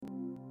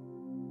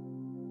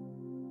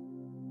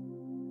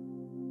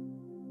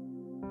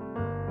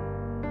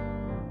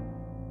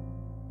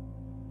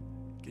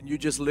Can you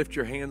just lift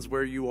your hands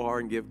where you are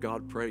and give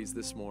God praise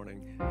this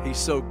morning? He's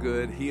so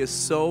good. He is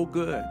so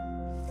good.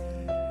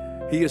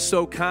 He is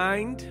so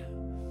kind.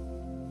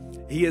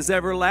 He is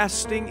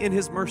everlasting in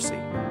His mercy.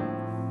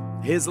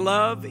 His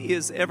love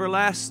is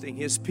everlasting.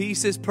 His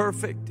peace is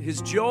perfect.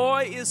 His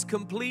joy is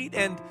complete,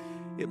 and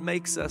it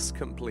makes us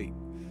complete.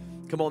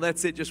 Come on,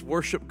 that's it. Just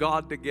worship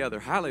God together.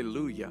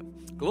 Hallelujah.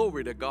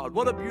 Glory to God.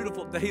 What a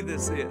beautiful day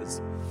this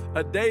is.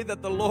 A day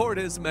that the Lord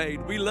has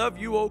made. We love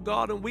you, O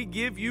God, and we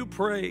give you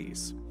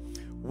praise.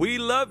 We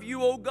love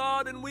you, O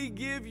God, and we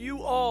give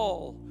you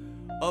all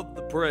of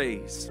the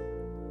praise.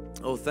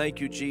 Oh, thank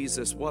you,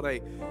 Jesus. What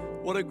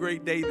a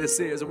great day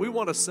this is. And we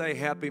want to say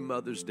Happy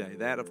Mother's Day.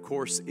 That, of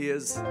course,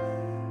 is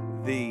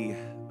the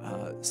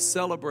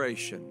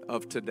celebration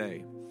of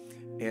today.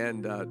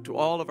 And to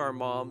all of our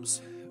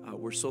moms,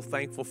 we're so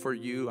thankful for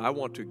you. I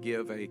want to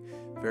give a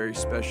very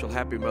special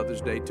Happy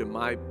Mother's Day to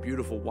my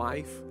beautiful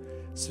wife,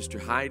 Sister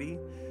Heidi,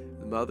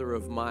 the mother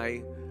of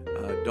my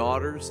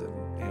daughters,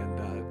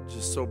 and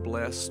just so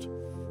blessed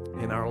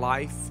in our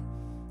life.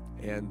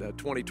 And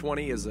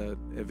 2020 is an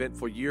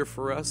eventful year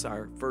for us.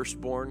 Our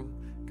firstborn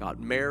got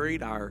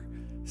married. Our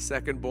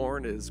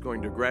secondborn is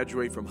going to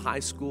graduate from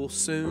high school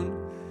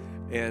soon.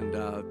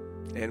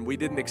 And we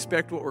didn't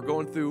expect what we're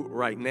going through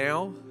right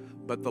now,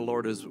 but the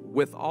Lord is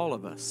with all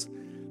of us,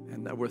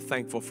 and we're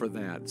thankful for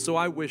that. So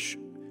I wish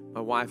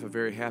my wife a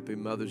very happy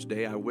Mother's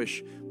Day. I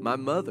wish my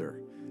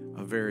mother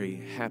a very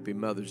happy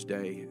Mother's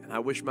Day. And I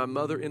wish my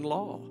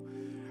mother-in-law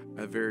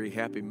a very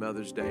happy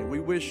Mother's Day. And we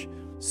wish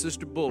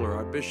Sister Buller,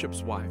 our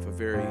bishop's wife, a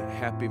very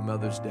happy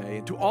Mother's Day.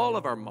 And to all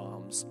of our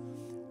moms,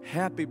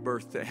 happy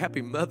birthday,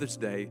 happy Mother's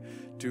Day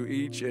to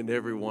each and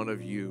every one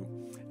of you.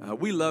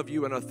 We love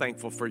you and are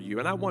thankful for you.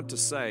 And I want to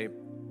say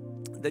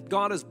that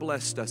God has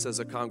blessed us as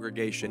a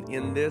congregation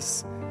in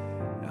this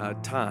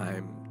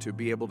time to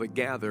be able to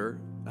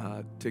gather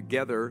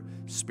together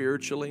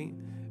spiritually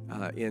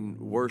in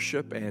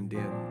worship and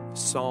in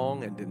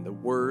song and in the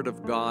Word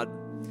of God.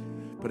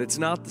 But it's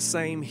not the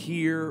same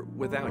here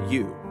without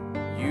you.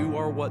 You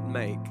are what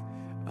make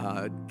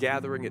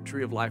gathering at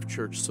Tree of Life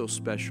Church so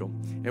special.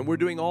 And we're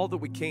doing all that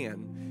we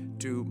can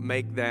to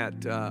make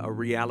that a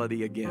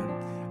reality again.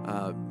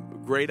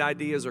 Great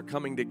ideas are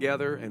coming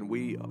together, and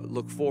we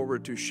look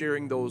forward to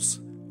sharing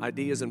those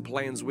ideas and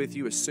plans with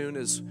you as soon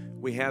as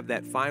we have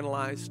that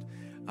finalized.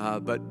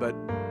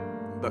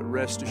 But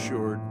rest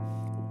assured,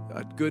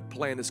 a good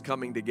plan is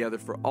coming together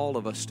for all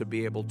of us to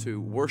be able to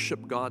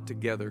worship God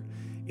together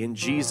in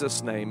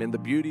Jesus' name, in the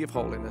beauty of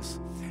holiness.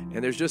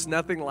 And there's just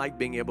nothing like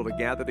being able to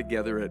gather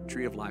together at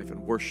Tree of Life and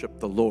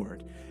worship the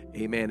Lord.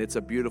 Amen. It's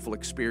a beautiful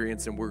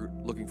experience, and we're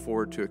looking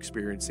forward to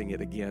experiencing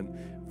it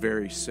again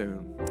very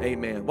soon.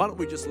 Amen. Why don't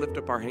we just lift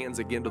up our hands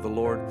again to the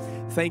Lord?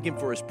 Thank Him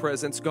for His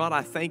presence. God,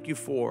 I thank you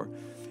for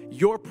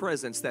your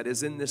presence that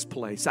is in this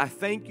place. I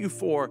thank you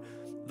for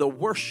the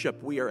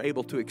worship we are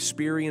able to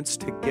experience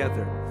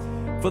together,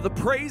 for the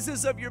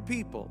praises of your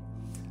people,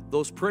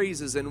 those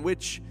praises in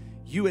which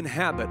you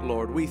inhabit,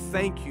 Lord. We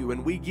thank you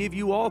and we give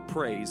you all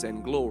praise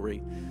and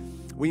glory.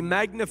 We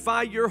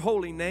magnify your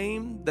holy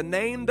name, the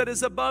name that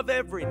is above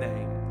every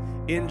name.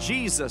 In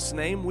Jesus'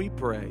 name we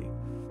pray.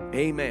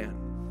 Amen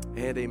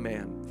and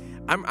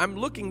amen. I'm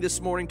looking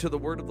this morning to the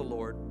word of the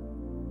Lord,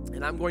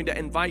 and I'm going to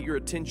invite your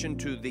attention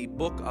to the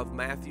book of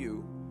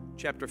Matthew,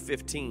 chapter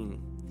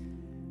 15.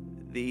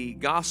 The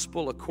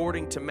gospel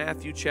according to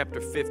Matthew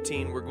chapter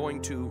 15. We're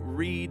going to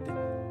read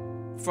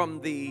from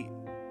the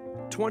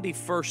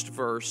 21st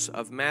verse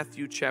of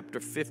Matthew chapter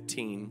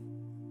 15.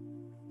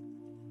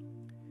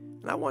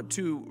 And I want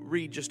to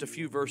read just a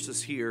few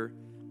verses here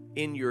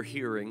in your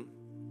hearing.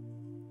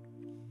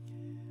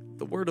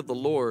 The word of the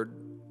Lord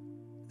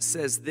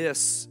says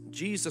this: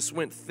 Jesus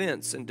went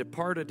thence and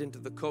departed into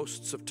the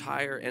coasts of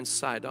Tyre and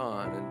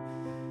Sidon.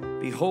 And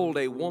behold,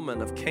 a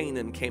woman of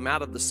Canaan came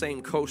out of the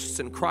same coasts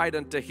and cried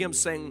unto him,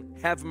 saying,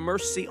 Have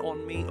mercy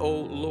on me, O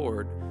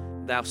Lord,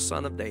 thou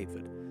son of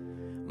David.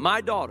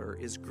 My daughter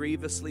is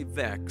grievously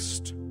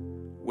vexed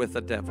with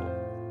a devil.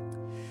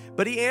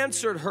 But he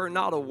answered her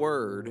not a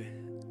word.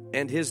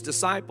 And his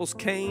disciples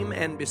came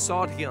and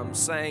besought him,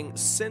 saying,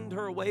 Send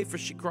her away, for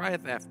she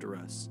crieth after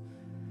us.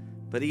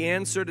 But he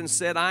answered and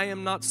said, I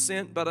am not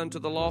sent but unto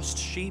the lost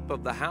sheep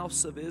of the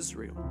house of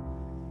Israel.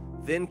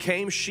 Then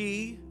came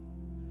she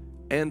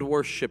and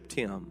worshipped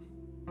him,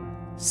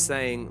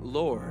 saying,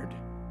 Lord,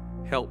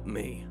 help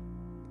me.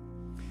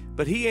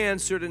 But he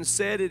answered and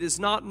said, It is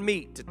not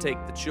meet to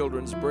take the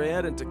children's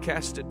bread and to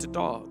cast it to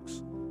dogs.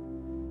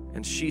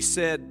 And she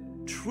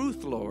said,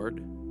 Truth,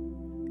 Lord,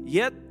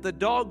 yet the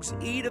dogs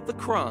eat of the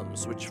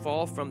crumbs which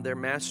fall from their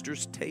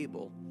master's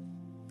table.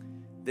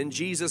 Then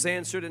Jesus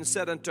answered and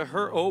said unto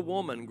her, O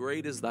woman,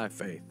 great is thy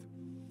faith.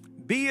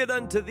 Be it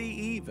unto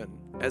thee even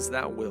as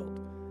thou wilt.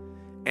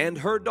 And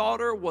her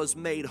daughter was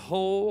made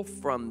whole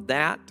from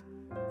that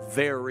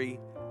very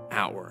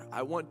hour.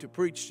 I want to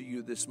preach to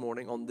you this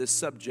morning on this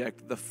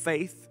subject, the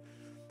faith,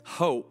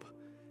 hope,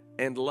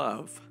 and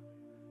love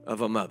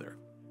of a mother.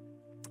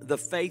 The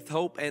faith,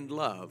 hope, and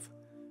love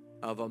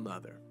of a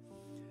mother.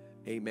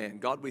 Amen.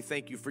 God, we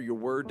thank you for your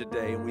word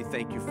today, and we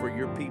thank you for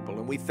your people,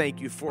 and we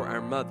thank you for our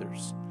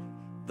mothers,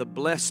 the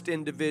blessed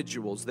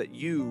individuals that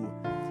you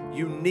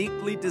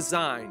uniquely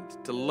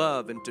designed to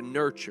love and to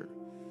nurture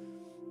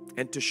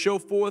and to show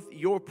forth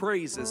your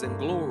praises and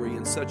glory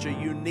in such a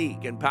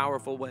unique and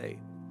powerful way.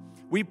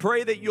 We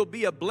pray that you'll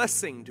be a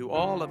blessing to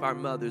all of our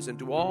mothers and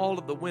to all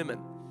of the women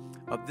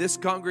of this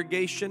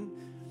congregation.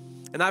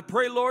 And I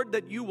pray, Lord,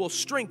 that you will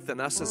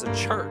strengthen us as a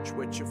church,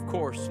 which, of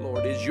course,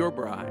 Lord, is your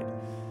bride.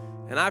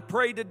 And I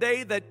pray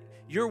today that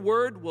your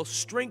word will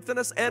strengthen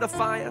us,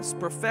 edify us,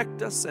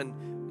 perfect us,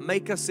 and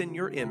make us in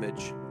your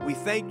image. We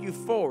thank you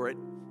for it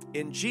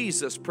in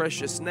Jesus'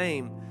 precious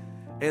name.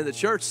 And the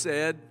church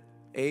said,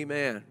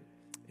 amen.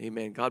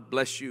 Amen. God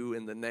bless you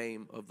in the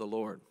name of the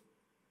Lord.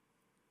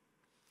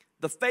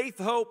 The faith,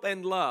 hope,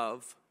 and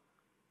love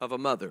of a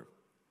mother.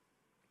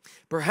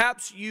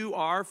 Perhaps you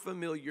are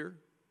familiar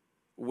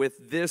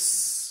with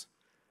this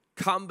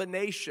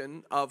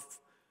combination of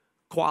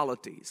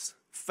qualities: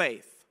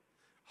 faith,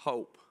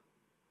 hope,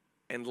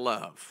 and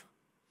love.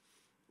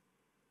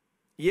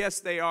 Yes,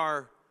 they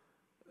are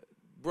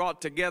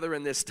brought together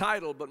in this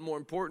title, but more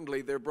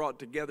importantly, they're brought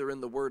together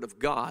in the Word of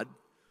God.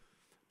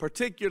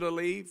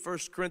 Particularly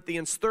 1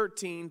 Corinthians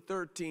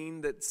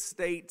 13:13 that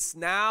states,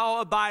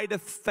 "Now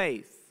abideth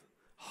faith,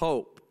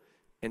 hope,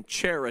 and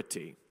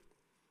charity,"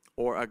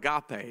 or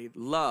agape,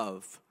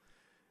 love.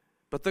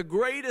 But the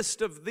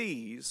greatest of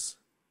these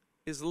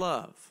is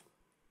love.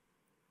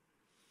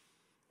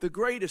 The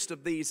greatest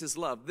of these is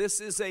love. This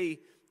is a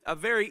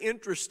very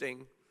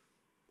interesting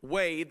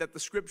way that the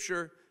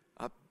Scripture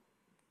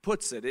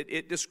puts it.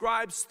 It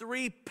describes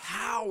three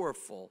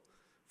powerful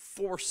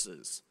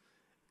forces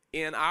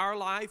in our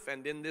life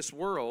and in this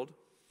world: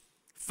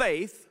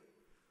 faith,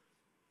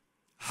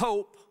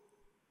 hope,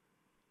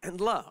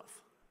 and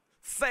love.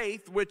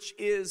 Faith, which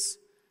is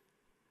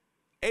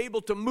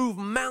able to move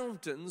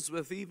mountains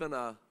with even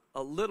a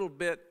little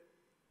bit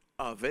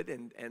of it,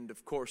 and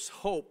of course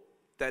hope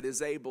that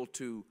is able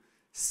to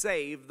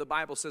save. The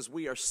Bible says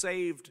we are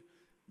saved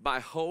by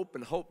hope,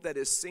 and hope that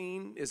is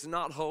seen is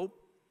not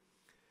hope.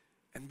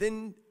 And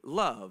then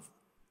love.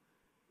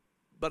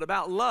 But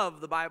about love,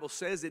 the Bible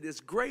says it is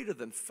greater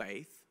than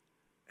faith,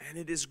 and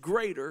it is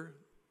greater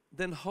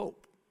than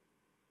hope.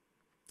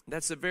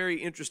 That's a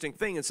very interesting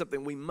thing, and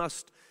something we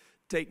must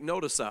take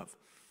notice of.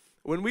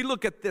 When we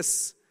look at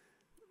this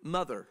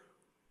mother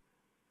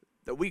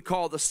that we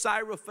call the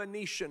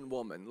Syrophoenician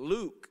woman,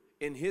 Luke,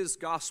 in his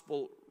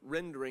gospel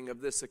rendering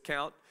of this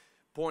account,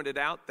 pointed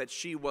out that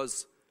she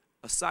was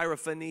a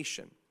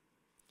Syrophoenician.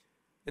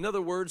 In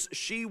other words,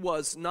 she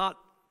was not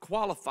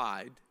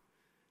qualified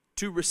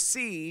to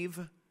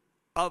receive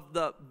of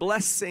the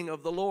blessing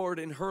of the Lord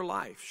in her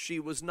life. She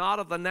was not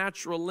of the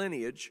natural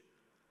lineage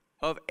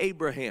of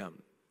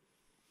Abraham.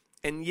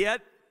 And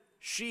yet,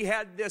 she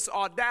had this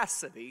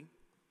audacity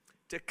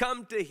to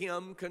come to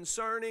him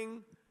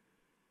concerning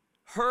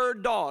her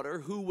daughter,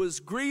 who was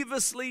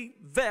grievously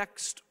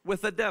vexed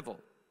with a devil.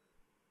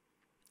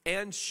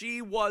 And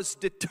she was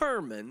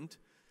determined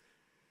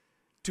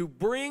to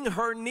bring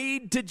her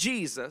need to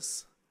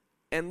Jesus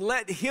and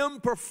let him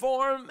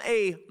perform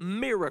a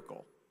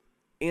miracle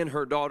in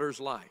her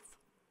daughter's life.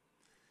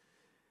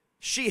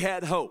 She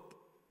had hope.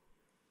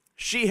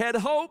 She had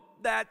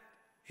hope that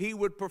he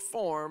would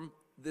perform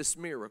this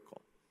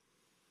miracle.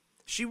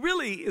 She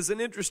really is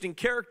an interesting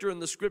character in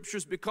the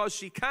Scriptures because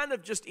she kind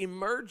of just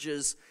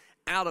emerges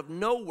out of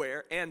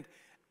nowhere and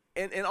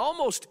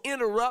almost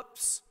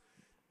interrupts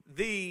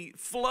the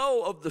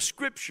flow of the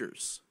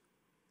Scriptures.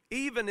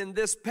 Even in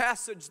this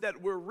passage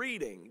that we're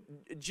reading,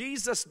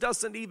 Jesus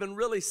doesn't even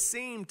really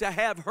seem to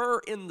have her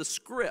in the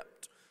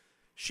script.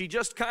 She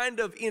just kind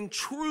of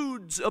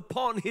intrudes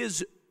upon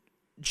his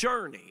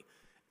journey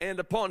and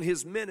upon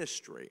his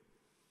ministry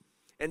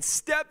and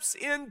steps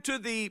into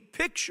the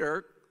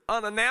picture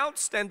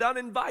unannounced and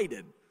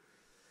uninvited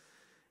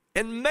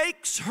and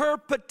makes her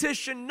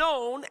petition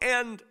known.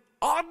 And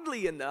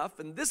oddly enough,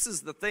 and this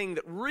is the thing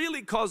that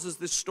really causes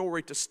this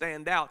story to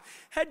stand out,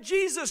 had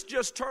Jesus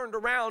just turned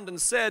around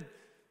and said,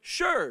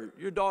 "Sure,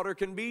 your daughter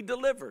can be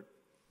delivered,"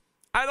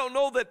 I don't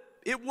know that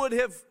it would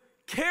have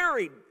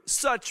carried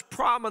such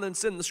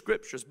prominence in the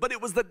Scriptures. But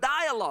it was the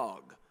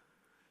dialogue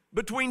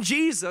between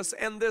Jesus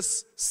and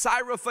this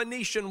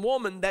Syrophoenician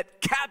woman that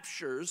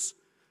captures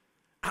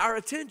our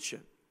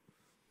attention.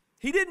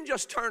 He didn't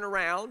just turn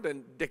around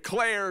and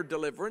declare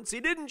deliverance.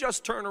 He didn't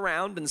just turn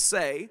around and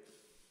say,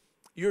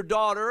 "Your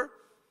daughter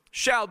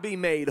shall be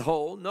made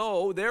whole."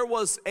 No, there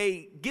was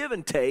a give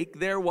and take.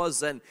 There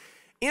was an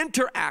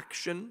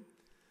interaction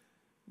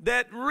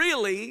that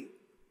really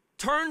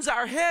turns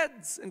our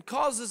heads and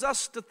causes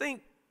us to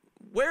think,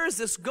 where is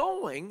this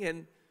going?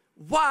 And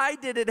why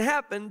did it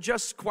happen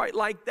just quite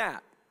like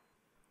that?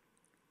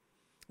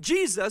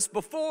 Jesus,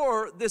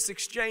 before this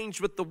exchange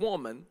with the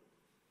woman,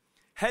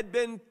 had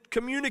been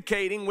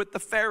communicating with the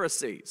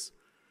Pharisees,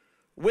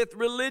 with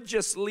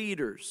religious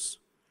leaders.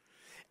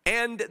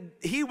 And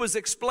he was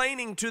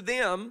explaining to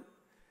them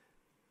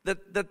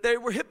that they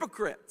were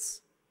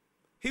hypocrites.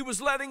 He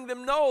was letting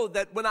them know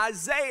that when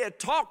Isaiah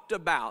talked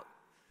about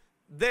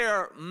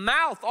their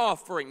mouth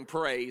offering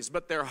praise,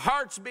 but their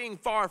hearts being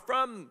far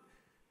from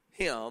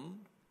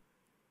him,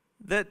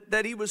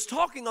 that he was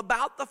talking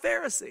about the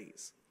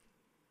Pharisees.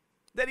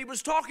 That he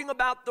was talking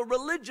about the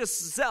religious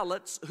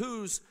zealots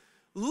whose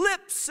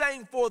lips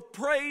sang forth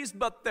praise,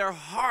 but their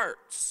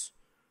hearts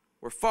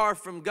were far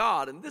from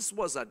God. And this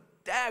was a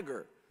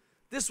dagger.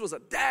 This was a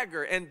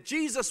dagger. And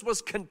Jesus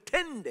was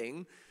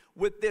contending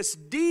with this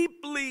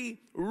deeply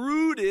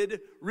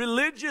rooted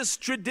religious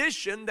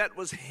tradition that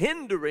was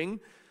hindering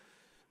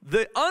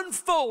the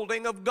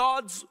unfolding of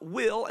God's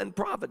will and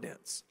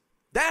providence.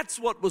 That's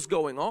what was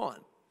going on.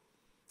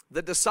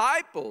 The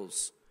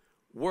disciples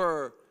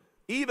were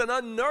even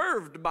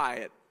unnerved by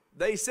it.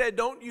 They said,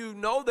 don't you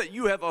know that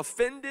you have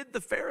offended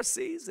the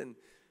Pharisees? And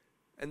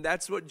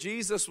that's what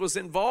Jesus was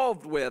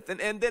involved with.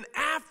 And then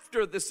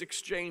after this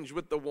exchange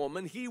with the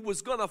woman, he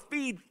was going to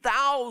feed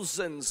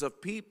thousands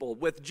of people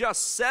with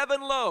just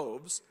 7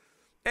 loaves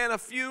and a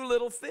few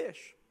little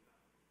fish.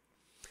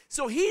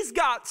 So he's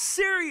got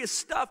serious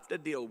stuff to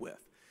deal with.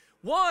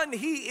 One,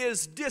 he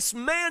is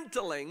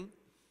dismantling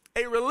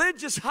a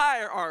religious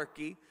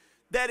hierarchy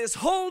that is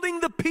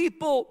holding the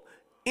people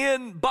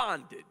in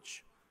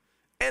bondage.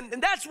 And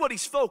that's what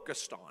he's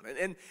focused on.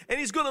 And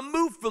he's going to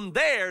move from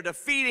there to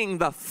feeding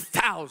the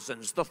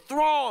thousands, the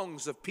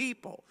throngs of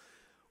people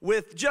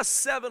with just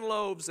 7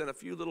 loaves and a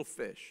few little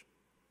fish.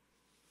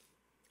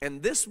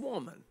 And this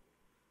woman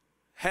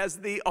has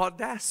the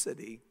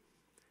audacity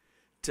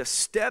to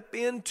step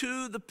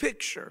into the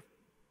picture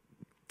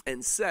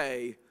and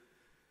say,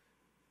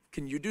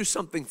 can you do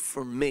something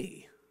for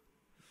me?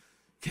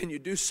 Can you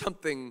do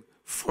something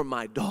for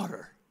my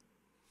daughter?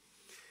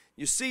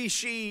 You see,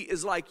 she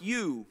is like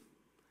you,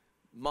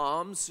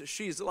 moms.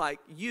 She's like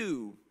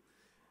you.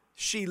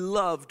 She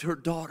loved her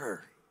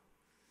daughter.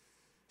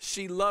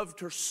 She loved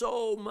her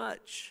so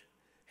much,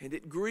 and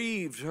it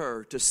grieved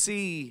her to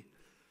see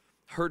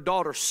her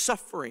daughter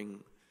suffering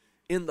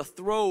in the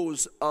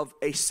throes of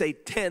a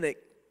satanic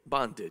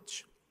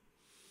bondage.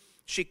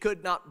 She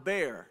could not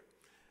bear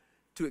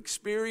to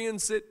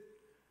experience it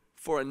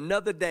for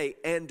another day,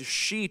 and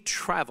she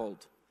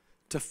traveled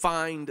to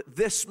find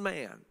this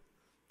man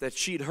that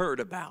she'd heard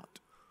about,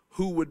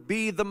 who would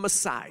be the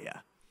Messiah.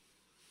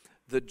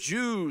 The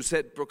Jews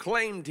had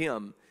proclaimed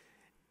him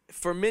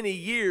for many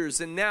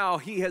years, and now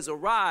he has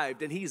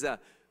arrived, and he's a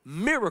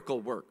miracle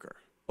worker.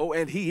 Oh,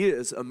 and he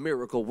is a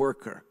miracle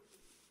worker.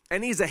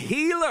 And he's a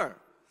healer.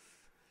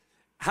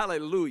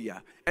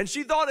 Hallelujah. And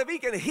she thought, if he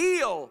can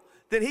heal,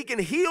 then he can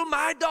heal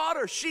my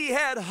daughter. She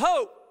had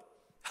hope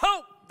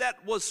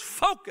that was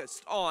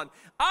focused on,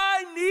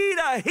 I need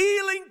a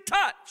healing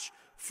touch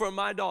for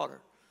my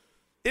daughter.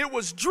 It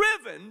was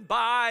driven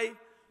by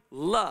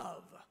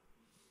love,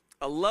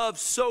 a love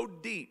so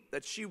deep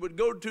that she would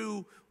go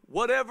to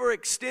whatever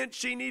extent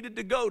she needed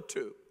to go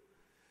to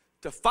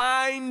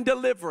find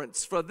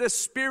deliverance for this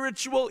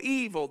spiritual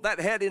evil that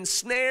had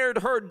ensnared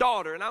her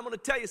daughter. And I'm going to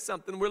tell you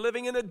something, we're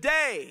living in a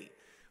day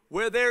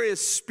where there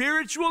is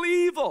spiritual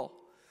evil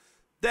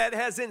that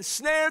has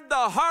ensnared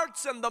the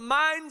hearts and the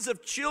minds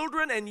of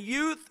children and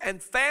youth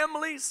and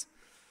families.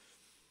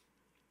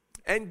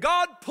 And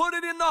God put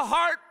it in the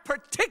heart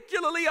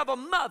particularly of a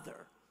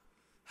mother.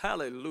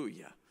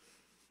 Hallelujah.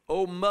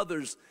 Oh,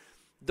 mothers,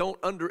 don't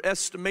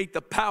underestimate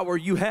the power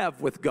you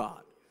have with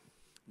God.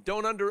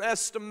 Don't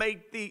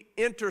underestimate the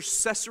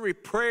intercessory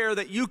prayer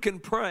that you can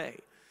pray.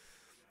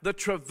 The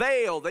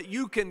travail that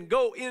you can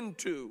go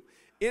into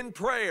in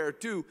prayer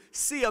to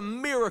see a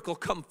miracle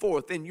come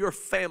forth in your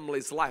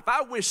family's life.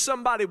 I wish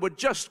somebody would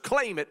just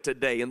claim it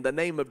today in the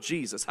name of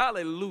Jesus.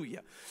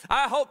 Hallelujah.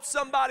 I hope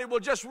somebody will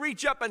just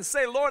reach up and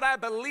say, Lord, I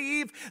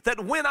believe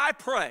that when I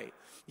pray,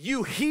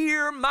 you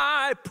hear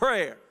my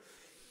prayer.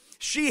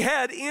 She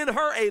had in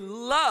her a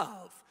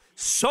love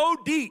so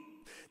deep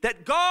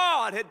that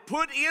God had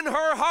put in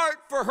her heart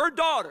for her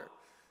daughter.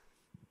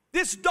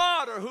 This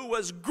daughter who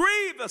was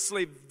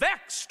grievously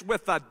vexed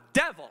with the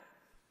devil.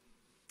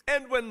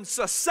 And when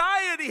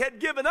society had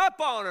given up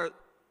on her,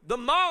 the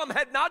mom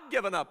had not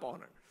given up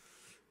on her.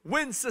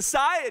 When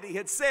society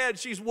had said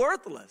she's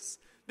worthless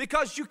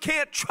because you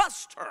can't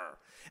trust her,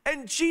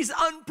 and she's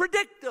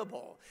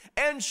unpredictable,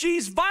 and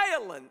she's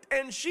violent,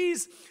 and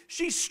she's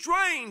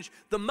strange,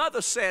 the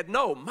mother said,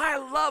 no, my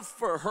love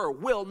for her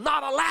will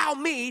not allow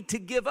me to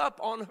give up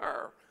on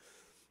her.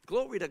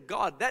 Glory to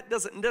God. That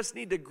doesn't just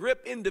need to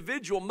grip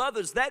individual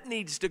mothers. That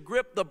needs to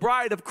grip the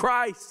bride of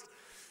Christ.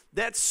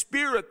 That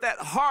spirit, that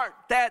heart,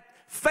 that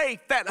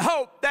faith, that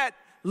hope, that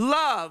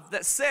love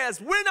that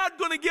says we're not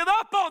going to give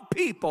up on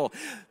people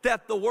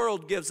that the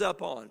world gives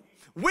up on.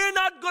 We're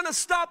not going to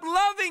stop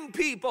loving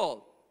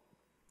people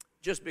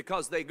just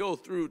because they go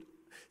through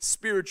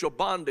spiritual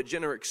bondage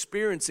and are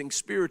experiencing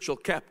spiritual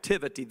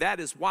captivity. That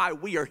is why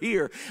we are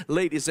here,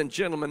 ladies and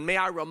gentlemen. May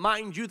I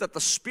remind you that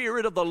the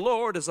Spirit of the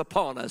Lord is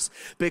upon us,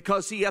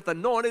 because He hath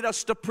anointed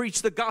us to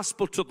preach the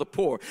gospel to the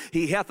poor.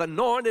 He hath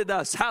anointed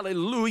us,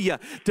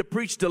 hallelujah, to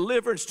preach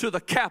deliverance to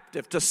the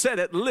captive, to set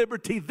at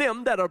liberty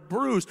them that are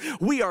bruised.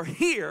 We are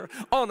here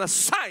on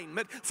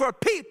assignment for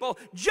people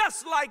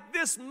just like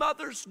this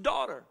mother's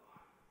daughter.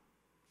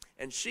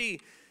 And she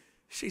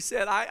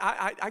said,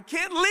 I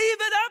can't leave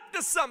it up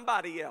to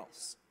somebody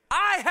else.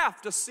 I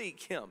have to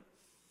seek him.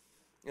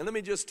 And let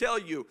me just tell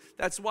you,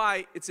 that's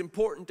why it's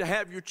important to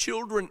have your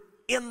children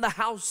in the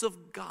house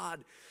of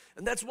God.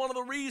 And that's one of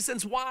the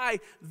reasons why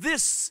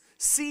this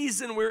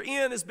season we're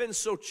in has been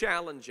so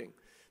challenging.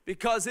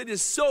 Because it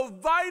is so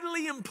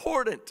vitally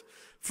important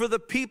for the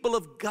people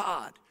of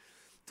God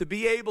to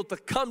be able to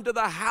come to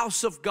the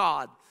house of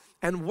God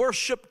and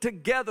worship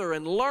together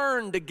and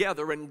learn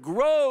together and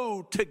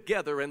grow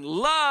together and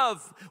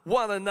love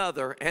one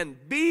another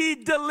and be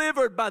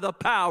delivered by the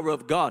power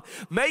of God.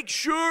 Make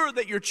sure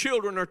that your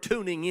children are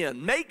tuning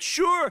in. Make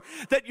sure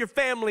that your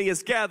family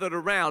is gathered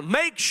around.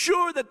 Make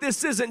sure that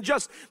this isn't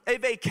just a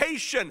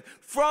vacation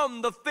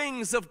from the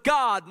things of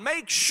God.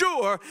 Make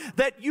sure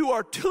that you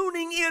are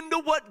tuning into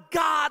what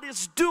God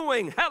is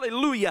doing.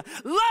 Hallelujah.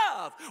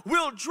 Love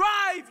will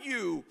drive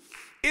you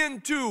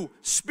into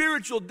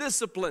spiritual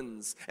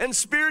disciplines and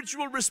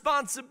spiritual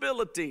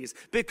responsibilities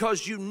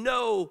because you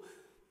know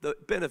the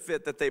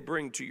benefit that they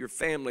bring to your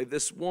family.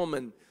 This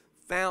woman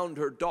found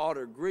her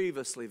daughter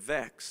grievously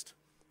vexed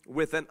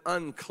with an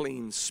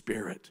unclean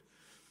spirit.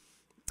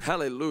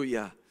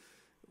 Hallelujah.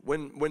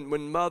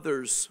 When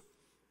mothers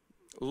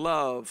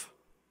love,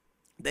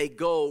 they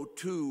go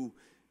to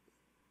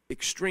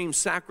extreme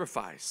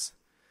sacrifice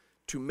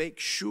to make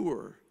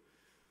sure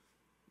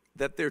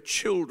that their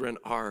children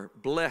are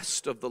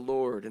blessed of the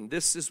Lord. And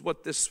this is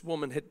what this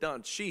woman had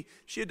done. She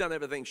had done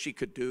everything she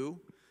could do.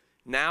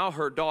 Now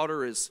her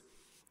daughter is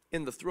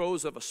in the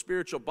throes of a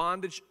spiritual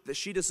bondage that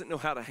she doesn't know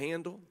how to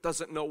handle,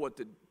 doesn't know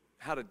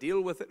how to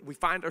deal with it. We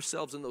find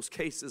ourselves in those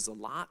cases a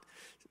lot.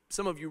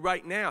 Some of you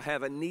right now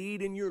have a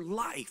need in your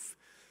life,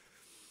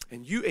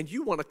 and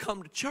you want to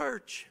come to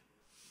church.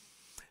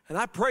 And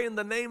I pray in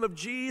the name of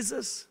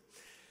Jesus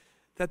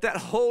that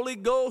Holy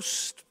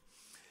Ghost,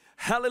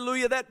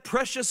 hallelujah, that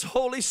precious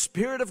Holy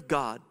Spirit of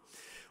God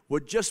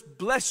would just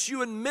bless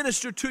you and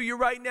minister to you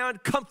right now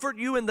and comfort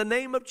you in the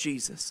name of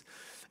Jesus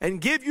and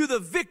give you the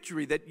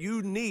victory that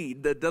you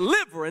need, the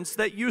deliverance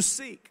that you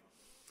seek.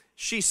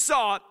 She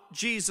sought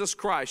Jesus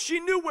Christ. She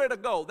knew where to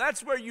go.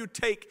 That's where you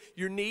take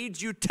your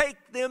needs. You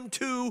take them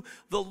to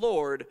the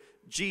Lord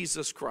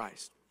Jesus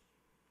Christ.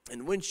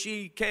 And when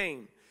she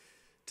came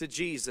to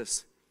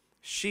Jesus,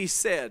 she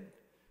said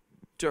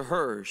to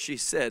her, she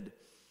said,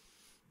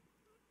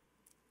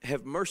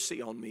 "Have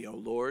mercy on me, O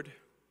Lord.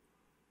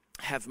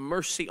 Have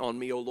mercy on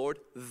me, O Lord,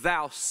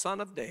 thou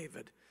Son of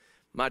David.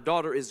 My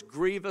daughter is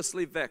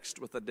grievously vexed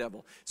with the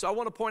devil." So I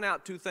want to point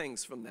out two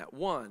things from that.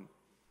 One,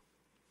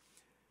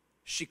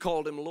 she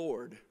called him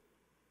Lord.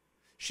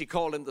 She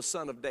called him the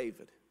Son of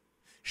David.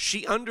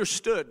 She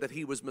understood that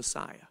he was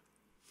Messiah.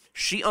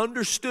 She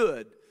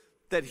understood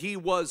that he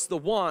was the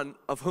one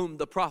of whom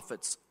the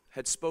prophets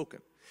had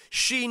spoken.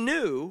 She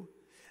knew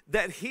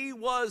that he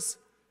was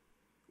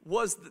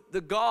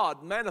the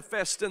God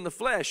manifest in the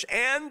flesh.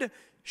 And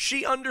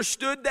she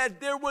understood that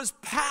there was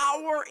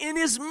power in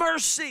his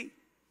mercy.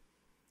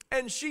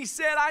 And she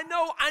said, I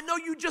know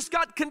you just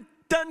got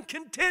done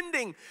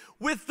contending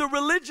with the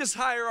religious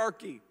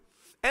hierarchy.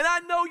 And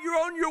I know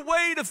you're on your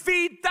way to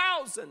feed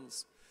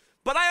thousands.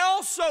 But I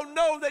also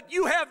know that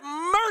you have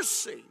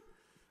mercy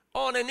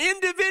on an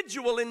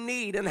individual in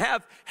need, and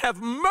have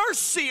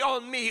mercy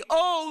on me,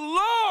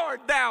 O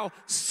Lord, thou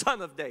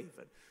Son of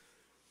David.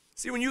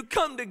 See, when you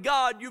come to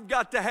God, you've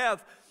got to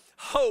have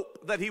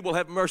hope that he will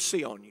have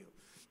mercy on you.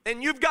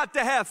 And you've got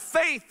to have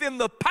faith in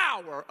the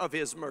power of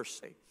his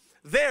mercy.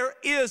 There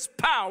is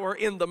power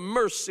in the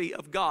mercy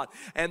of God.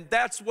 And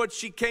that's what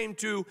she came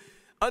to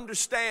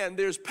understand.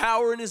 There's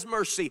power in his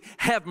mercy.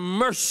 Have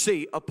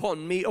mercy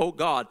upon me, O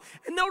God.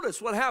 And notice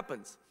what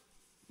happens.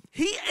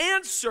 He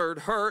answered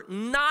her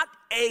not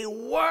a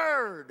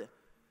word.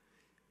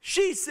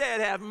 She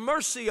said, "Have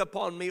mercy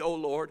upon me, O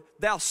Lord,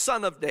 thou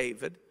Son of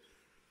David.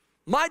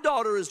 My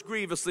daughter is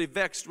grievously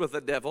vexed with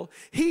the devil."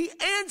 He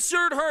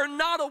answered her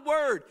not a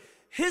word.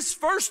 His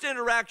first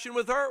interaction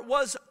with her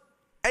was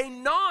a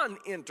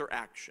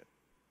non-interaction.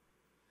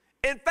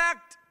 In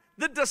fact,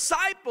 the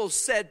disciples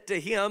said to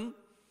him,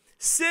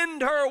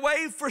 "Send her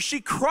away, for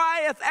she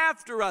crieth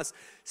after us."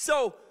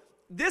 So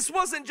this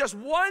wasn't just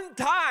one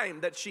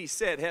time that she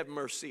said, "Have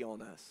mercy on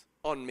us,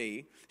 on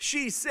me."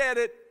 She said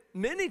it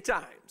many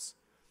times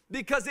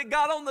because it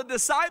got on the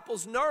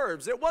disciples'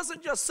 nerves. It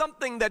wasn't just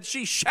something that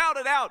she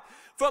shouted out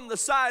from the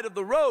side of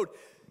the road.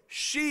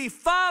 She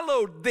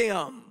followed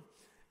them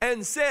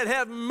and said,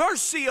 "Have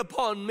mercy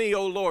upon me,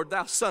 O Lord,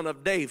 thou Son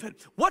of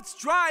David." What's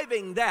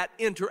driving that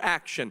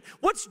interaction?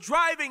 What's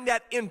driving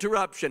that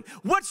interruption?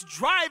 What's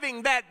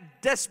driving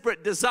that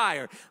desperate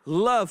desire?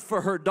 Love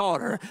for her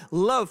daughter.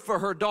 Love for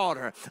her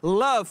daughter.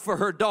 Love for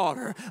her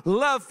daughter.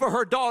 Love for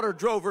her daughter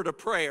drove her to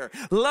prayer.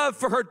 Love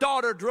for her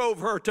daughter drove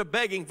her to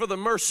begging for the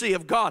mercy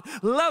of God.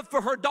 Love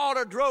for her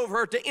daughter drove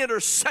her to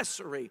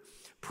intercessory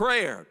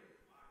prayer.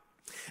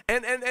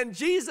 And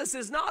Jesus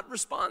is not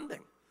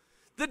responding.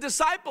 The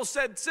disciples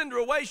said, "Send her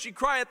away, she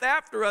crieth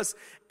after us."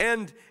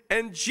 And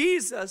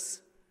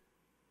Jesus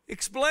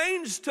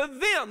explains to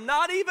them,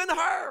 not even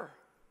her,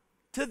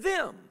 to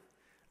them,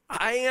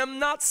 I am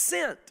not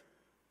sent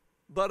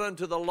but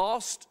unto the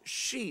lost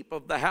sheep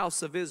of the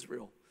house of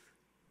Israel.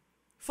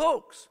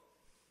 Folks,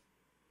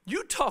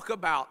 you talk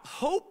about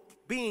hope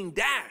being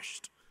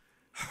dashed.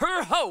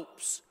 Her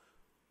hopes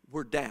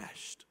were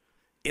dashed.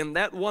 In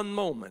that one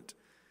moment,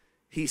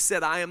 he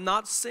said, I am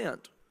not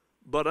sent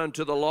but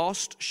unto the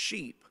lost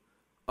sheep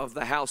of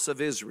the house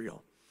of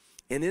Israel.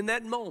 And in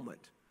that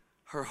moment,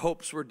 her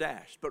hopes were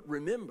dashed. But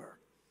remember,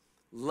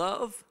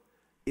 love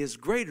is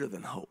greater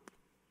than hope.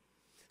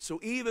 So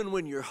even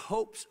when your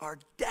hopes are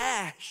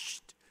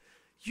dashed,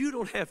 you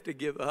don't have to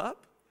give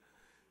up,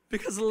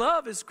 because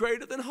love is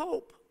greater than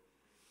hope.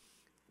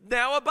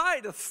 Now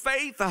abideth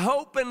faith,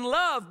 hope, and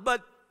love,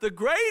 but the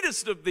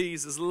greatest of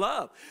these is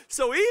love.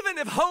 So even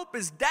if hope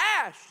is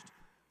dashed,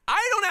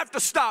 I don't have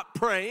to stop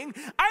praying.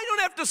 I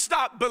don't have to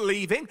stop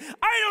believing.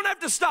 I don't have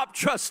to stop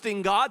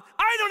trusting God.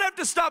 I don't have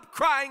to stop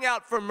crying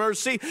out for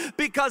mercy,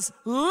 because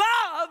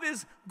love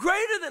is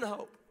greater than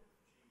hope.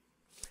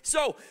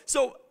 So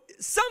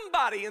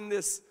somebody in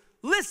this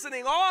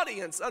listening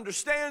audience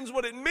understands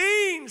what it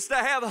means to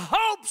have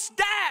hopes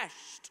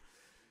dashed.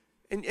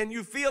 And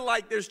you feel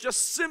like there's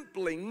just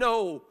simply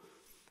no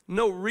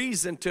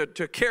reason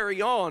to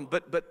carry on.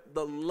 But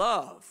the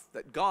love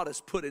that God has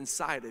put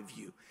inside of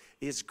you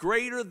is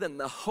greater than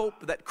the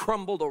hope that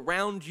crumbled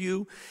around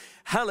you.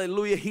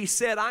 Hallelujah. He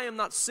said, I am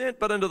not sent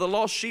but unto the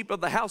lost sheep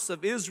of the house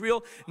of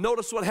Israel.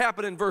 Notice what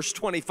happened in verse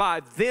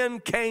 25. Then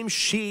came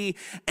she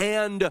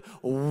and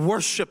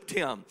worshiped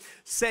him,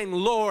 saying,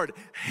 Lord,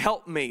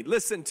 help me.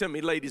 Listen to me,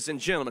 ladies and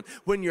gentlemen.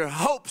 When your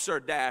hopes are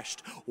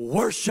dashed,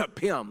 worship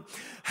him.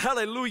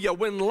 Hallelujah.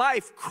 When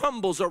life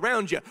crumbles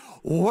around you,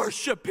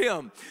 worship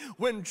him.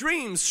 When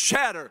dreams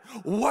shatter,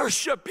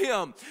 worship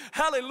him.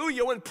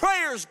 Hallelujah. When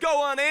prayers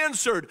go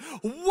unanswered,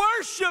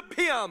 worship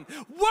him.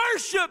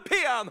 Worship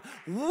him.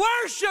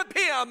 Worship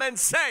him and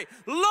say,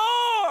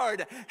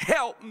 Lord,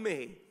 help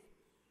me.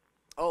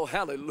 Oh,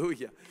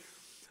 hallelujah.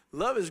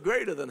 Love is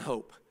greater than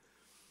hope.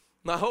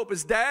 My hope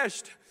is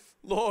dashed.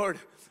 Lord,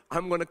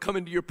 I'm going to come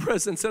into your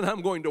presence and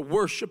I'm going to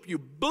worship you.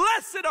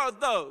 Blessed are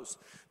those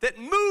that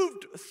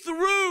moved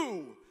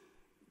through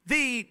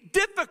the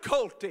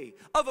difficulty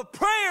of a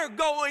prayer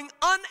going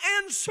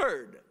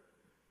unanswered.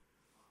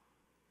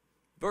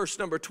 Verse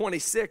number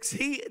 26,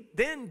 he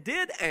then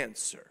did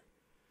answer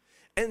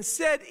and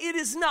said, it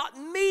is not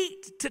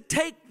meet to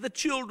take the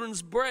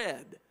children's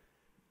bread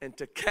and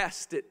to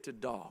cast it to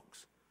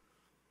dogs.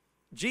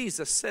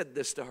 Jesus said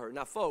this to her.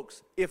 Now,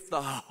 folks, if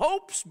the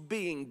hopes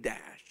being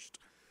dashed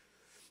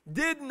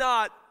did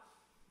not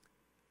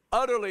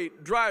utterly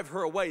drive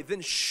her away,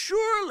 then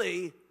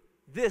surely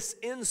this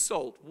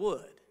insult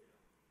would.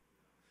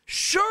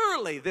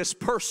 Surely this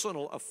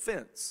personal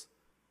offense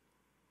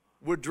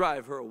would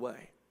drive her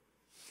away.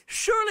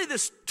 Surely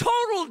this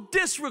total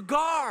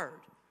disregard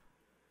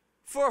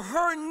for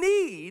her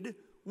need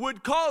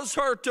would cause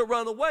her to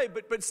run away.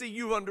 But see,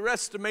 you've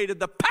underestimated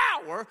the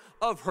power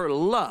of her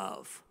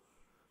love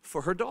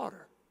for her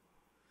daughter.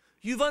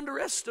 You've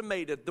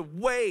underestimated the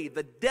way,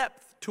 the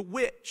depth to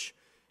which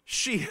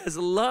she has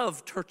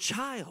loved her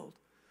child.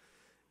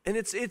 And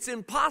it's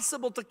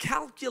impossible to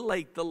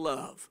calculate the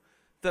love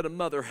that a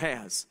mother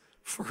has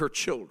for her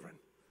children.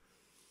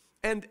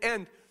 And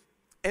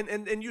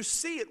you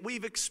see it,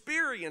 we've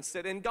experienced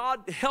it, and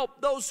God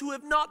helped those who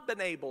have not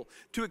been able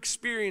to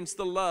experience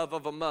the love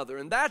of a mother.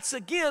 And that's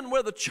again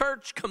where the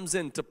church comes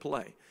into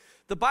play.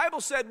 The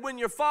Bible said, when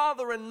your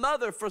father and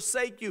mother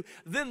forsake you,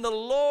 then the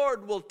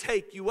Lord will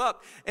take you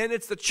up. And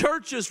it's the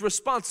church's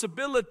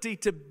responsibility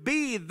to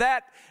be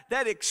that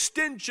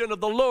extension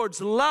of the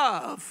Lord's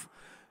love,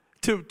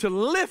 to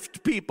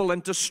lift people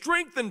and to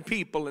strengthen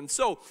people. And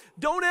so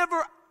don't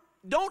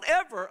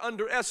ever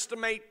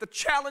underestimate the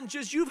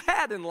challenges you've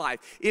had in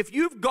life. If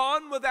you've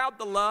gone without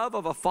the love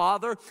of a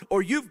father,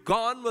 or you've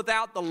gone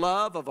without the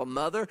love of a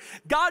mother,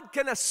 God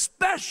can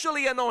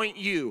especially anoint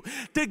you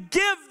to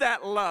give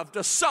that love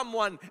to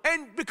someone,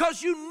 and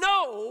because you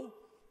know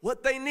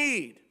what they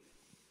need.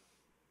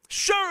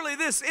 Surely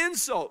this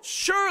insult,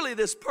 surely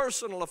this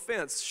personal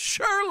offense,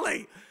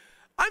 surely,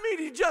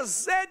 he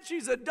just said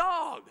she's a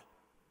dog.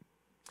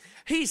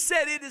 He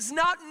said it is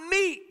not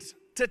meet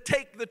to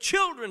take the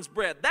children's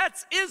bread,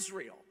 that's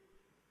Israel,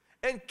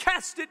 and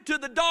cast it to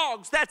the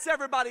dogs, that's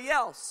everybody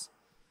else.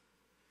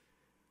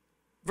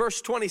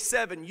 Verse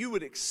 27, you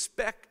would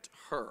expect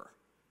her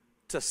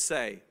to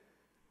say,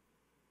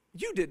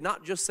 you did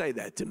not just say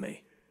that to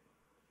me.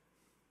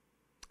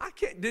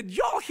 Did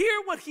y'all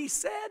hear what he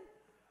said?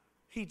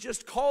 He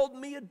just called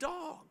me a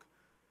dog.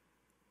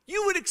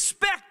 You would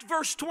expect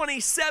verse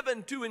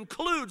 27 to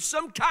include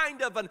some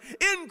kind of an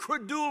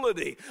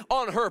incredulity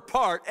on her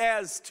part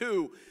as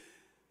to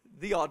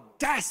the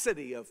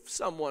audacity of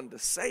someone to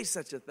say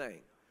such a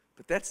thing.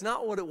 But that's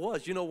not what it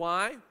was. You know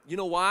why?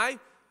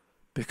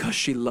 Because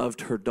she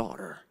loved her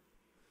daughter.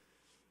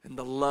 And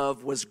the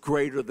love was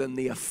greater than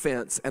the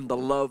offense, and the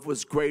love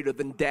was greater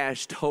than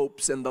dashed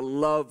hopes, and the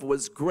love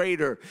was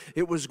greater.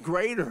 It was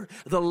greater.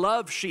 The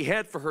love she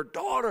had for her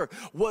daughter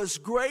was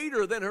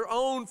greater than her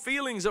own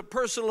feelings of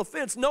personal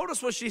offense.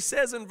 Notice what she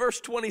says in verse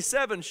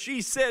 27.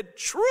 She said,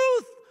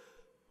 truth.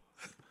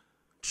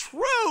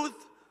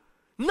 Truth.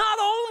 Not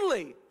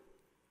only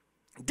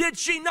did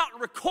she not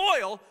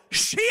recoil,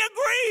 she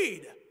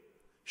agreed.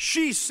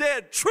 She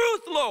said,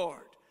 truth,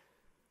 Lord.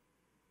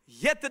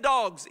 Yet the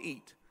dogs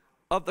eat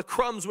of the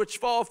crumbs which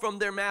fall from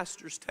their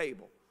master's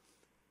table.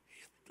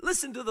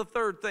 Listen to the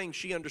third thing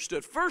she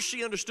understood. First,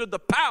 she understood the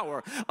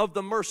power of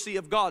the mercy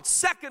of God.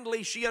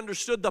 Secondly, she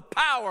understood the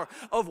power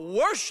of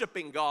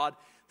worshiping God.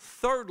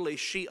 Thirdly,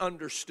 she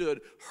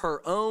understood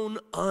her own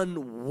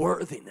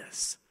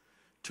unworthiness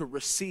to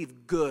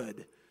receive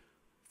good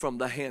from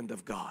the hand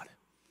of God.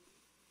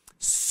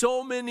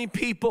 So many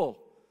people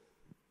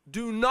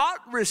do not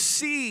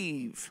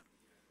receive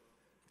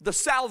the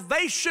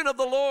salvation of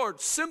the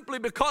Lord simply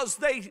because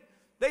they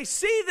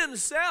see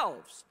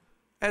themselves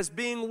as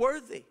being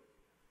worthy.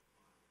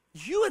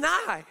 You and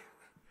I,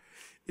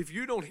 if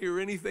you don't hear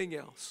anything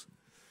else,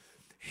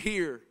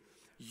 hear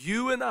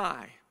you and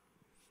I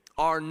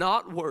are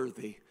not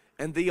worthy,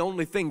 and the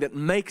only thing that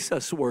makes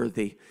us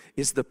worthy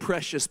is the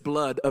precious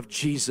blood of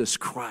Jesus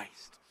Christ.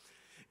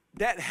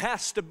 That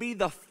has to be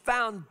the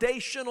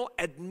foundational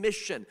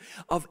admission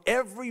of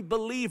every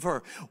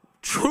believer.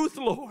 Truth,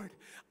 Lord,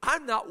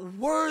 I'm not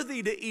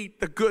worthy to eat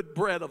the good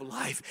bread of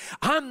life.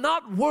 I'm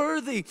not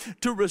worthy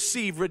to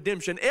receive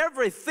redemption.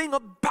 Everything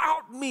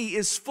about me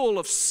is full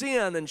of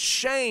sin and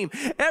shame.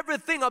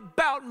 Everything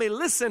about me.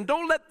 Listen,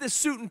 don't let this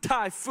suit and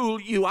tie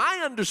fool you.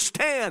 I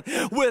understand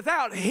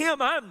without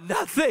Him, I'm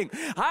nothing.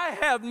 I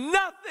have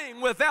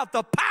nothing without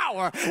the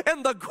power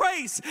and the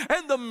grace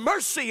and the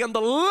mercy and the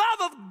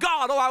love of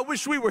God. Oh, I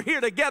wish we were here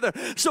together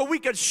so we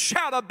could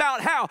shout about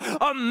how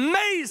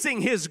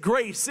amazing His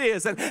grace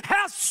is and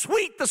how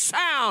sweet the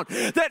sound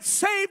that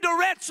saved a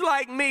wretch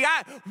like me.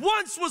 I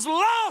once was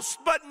lost,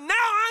 but now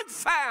I'm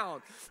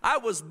found. I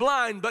was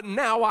blind, but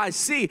now I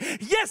see.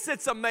 Yes,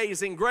 it's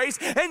amazing grace,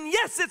 and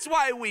yes, it's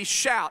why we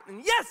shout,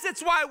 and yes,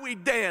 it's why we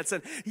dance,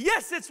 and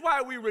yes, it's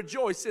why we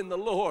rejoice in the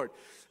Lord.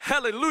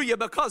 Hallelujah,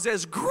 because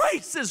His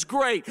grace is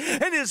great,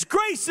 and His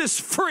grace is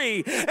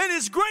free, and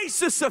His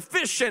grace is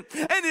sufficient,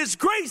 and His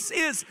grace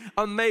is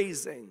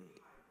amazing.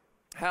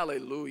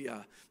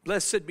 Hallelujah.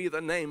 Blessed be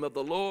the name of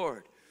the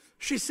Lord.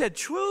 She said,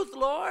 truth,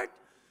 Lord.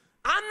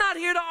 I'm not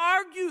here to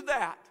argue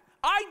that.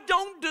 I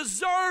don't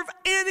deserve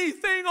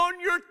anything on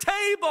your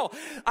table.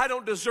 I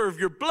don't deserve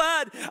your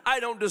blood.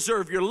 I don't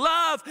deserve your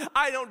love.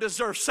 I don't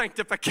deserve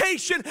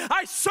sanctification.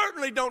 I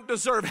certainly don't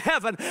deserve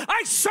heaven.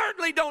 I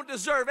certainly don't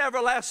deserve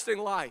everlasting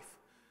life.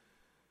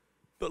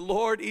 But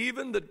Lord,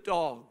 even the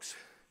dogs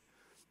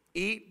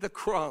eat the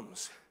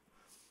crumbs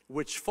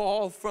which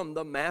fall from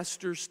the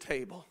master's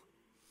table.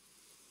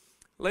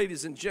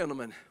 Ladies and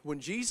gentlemen, when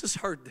Jesus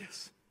heard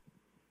this,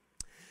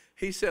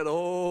 He said,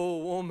 oh,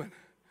 woman,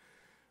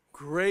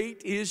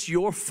 great is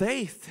your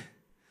faith.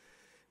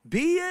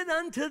 Be it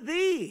unto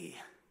thee,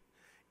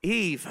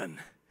 even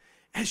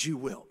as you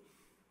will.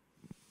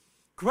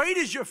 Great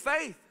is your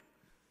faith.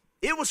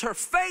 It was her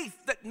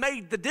faith that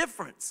made the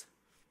difference.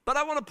 But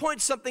I want to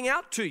point something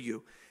out to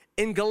you.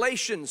 In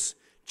Galatians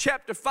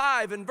chapter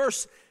 5 and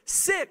verse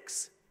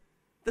 6,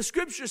 the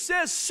scripture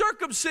says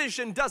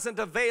circumcision doesn't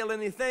avail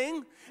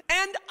anything,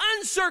 and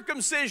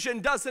uncircumcision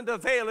doesn't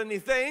avail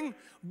anything,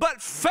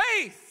 but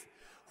faith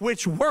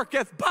which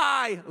worketh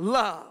by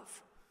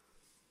love.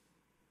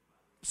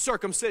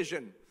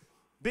 Circumcision,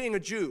 being a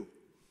Jew,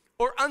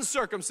 or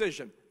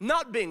uncircumcision,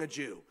 not being a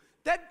Jew,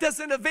 that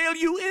doesn't avail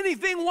you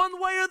anything one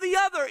way or the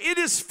other. It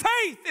is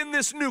faith in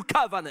this new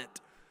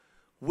covenant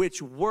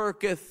which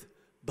worketh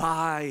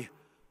by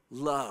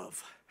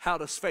love. How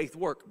does faith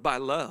work? By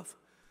love.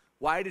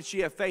 Why did she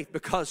have faith?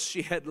 Because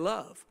she had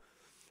love.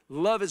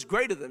 Love is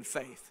greater than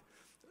faith.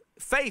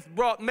 Faith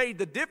made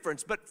the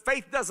difference, but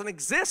faith doesn't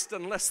exist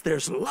unless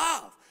there's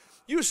love.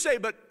 You say,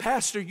 but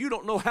Pastor, you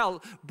don't know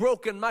how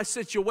broken my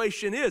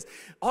situation is.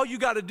 All you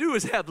got to do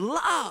is have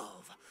love.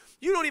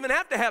 You don't even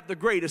have to have the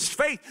greatest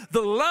faith.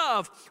 The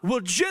love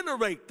will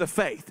generate the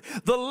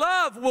faith. The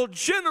love will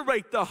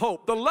generate the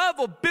hope. The love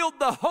will build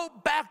the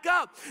hope back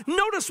up.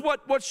 Notice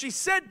what she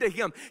said to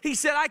him. He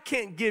said, I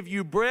can't give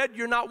you bread.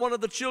 You're not one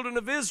of the children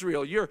of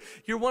Israel. You're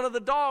one of the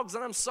dogs,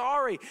 and I'm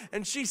sorry.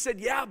 And she said,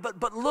 yeah,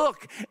 but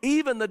look,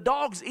 even the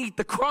dogs eat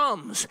the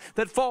crumbs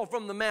that fall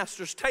from the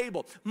master's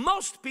table.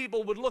 Most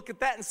people would look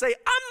at that and say,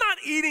 I'm not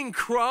eating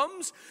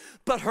crumbs.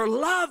 But her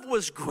love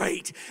was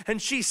great.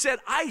 And she said,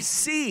 I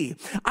see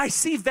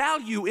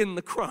value in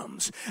the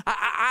crumbs.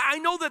 I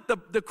know that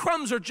the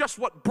crumbs are just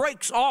what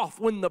breaks off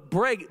when the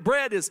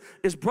bread is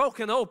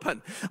broken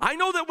open. I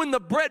know that when the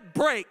bread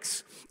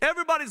breaks,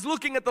 everybody's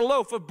looking at the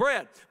loaf of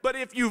bread. But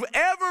if you've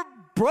ever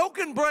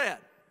broken bread,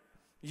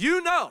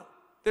 you know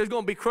there's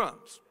going to be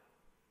crumbs.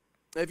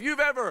 If you've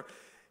ever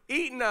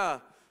eaten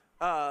a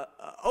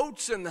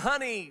oats and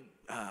honey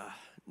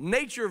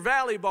Nature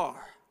Valley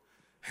bar,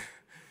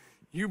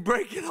 you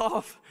break it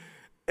off,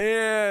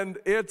 And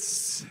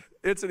it's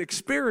an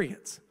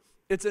experience.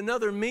 It's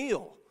another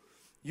meal.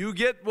 You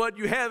get what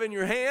you have in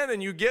your hand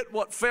and you get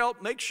what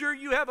felt. Make sure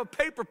you have a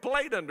paper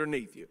plate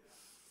underneath you,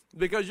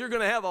 because you're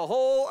going to have a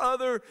whole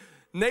other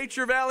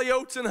Nature Valley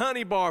Oats and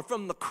Honey Bar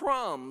from the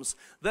crumbs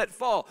that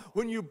fall.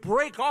 When you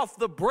break off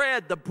the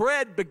bread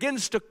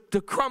begins to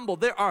crumble.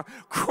 There are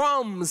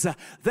crumbs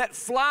that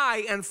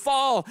fly and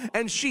fall.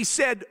 And she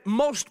said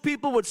most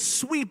people would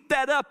sweep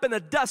that up in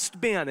a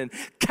dustbin and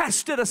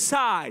cast it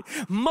aside.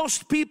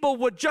 Most people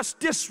would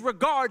just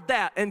disregard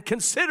that and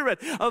consider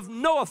it of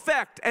no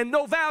effect and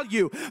no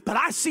value. But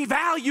I see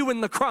value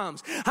in the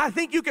crumbs. I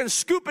think you can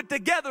scoop it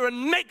together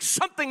and make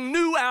something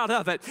new out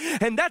of it.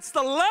 And that's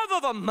the love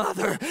of a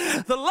mother.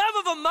 The love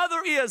of a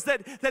mother is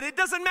that it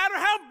doesn't matter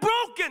how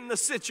broken the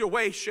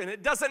situation,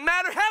 it doesn't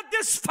matter how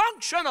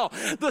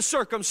dysfunctional the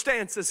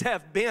circumstances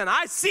have been.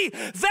 I see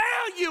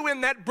value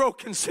in that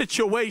broken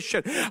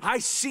situation. I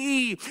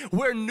see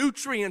where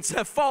nutrients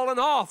have fallen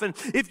off, and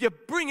if you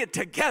bring it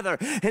together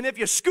and if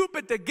you scoop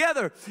it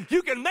together,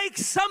 you can make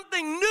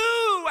something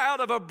new out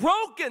of a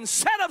broken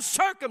set of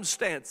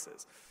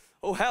circumstances.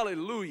 Oh,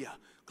 hallelujah.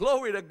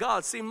 Glory to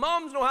God. See,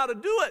 moms know how to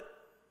do it.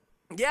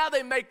 Yeah,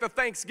 they make the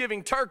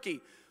Thanksgiving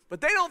turkey, but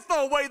they don't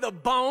throw away the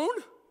bone.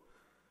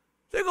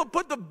 They're going to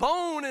put the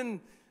bone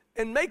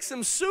and make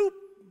some soup.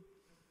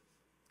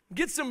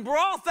 Get some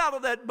broth out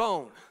of that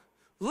bone.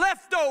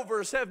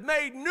 Leftovers have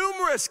made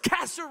numerous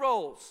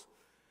casseroles,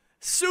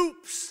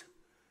 soups,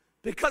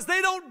 because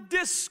they don't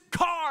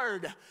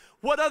discard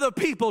what other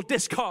people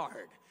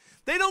discard.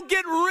 They don't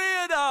get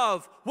rid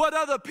of what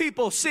other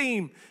people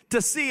seem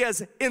to see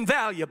as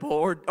invaluable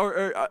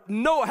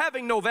or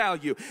having no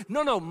value.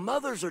 No,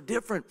 mothers are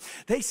different.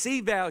 They see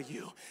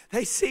value.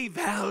 They see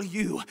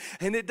value.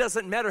 And it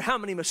doesn't matter how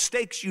many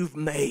mistakes you've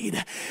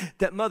made.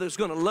 That mother's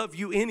going to love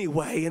you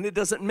anyway. And it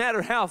doesn't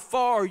matter how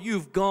far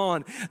you've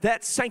gone.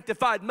 That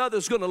sanctified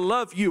mother's going to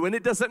love you. And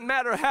it doesn't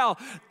matter how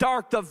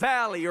dark the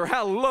valley or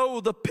how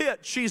low the pit,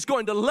 she's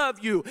going to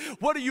love you.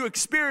 What are you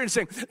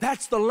experiencing?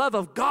 That's the love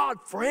of God,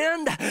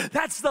 friend.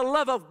 That's the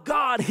love of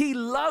God. He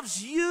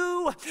loves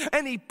you,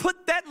 and He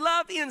put that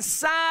love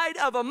inside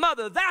of a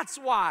mother. That's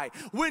why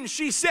when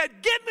she said,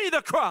 give me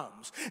the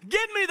crumbs,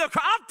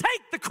 I'll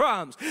take the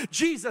crumbs.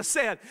 Jesus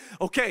said,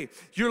 okay,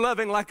 you're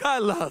loving like I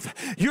love.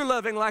 You're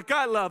loving like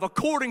I love.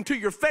 According to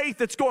your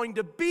faith, it's going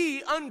to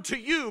be unto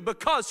you,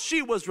 because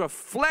she was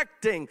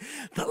reflecting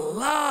the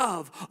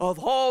love of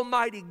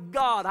Almighty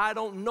God. I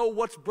don't know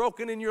what's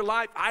broken in your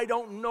life. I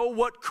don't know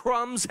what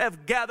crumbs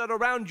have gathered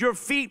around your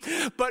feet,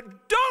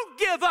 but don't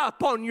give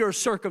up on your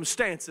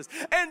circumstances,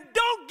 and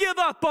don't give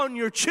up on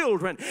your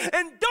children,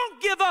 and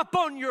don't give up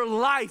on your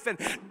life, and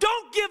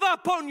don't give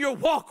up on your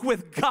walk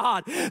with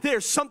God.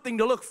 There's something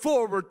to look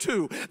forward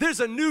to. There's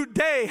a new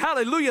day.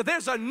 Hallelujah.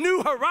 There's a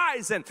new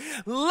horizon.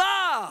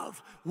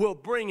 Love will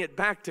bring it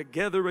back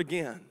together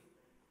again.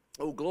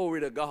 Oh,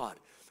 glory to God.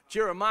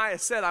 Jeremiah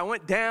said, I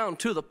went down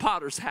to the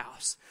potter's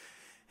house,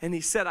 and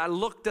he said, I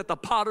looked at the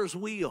potter's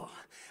wheel.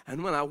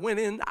 And when I went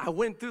in,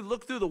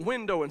 looked through the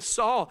window and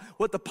saw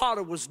what the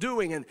potter was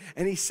doing.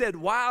 And he said,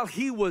 while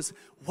he was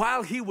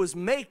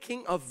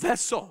making a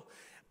vessel,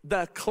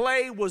 the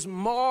clay was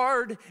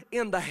marred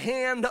in the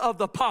hand of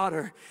the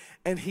potter.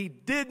 And he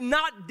did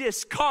not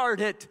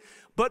discard it,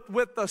 but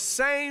with the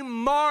same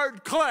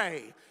marred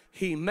clay,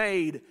 he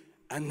made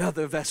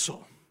another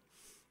vessel.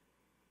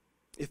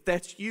 If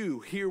that's you,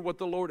 hear what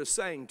the Lord is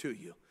saying to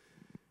you.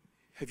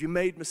 Have you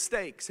made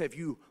mistakes? Have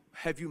you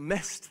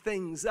messed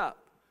things up?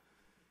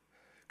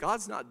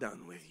 God's not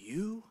done with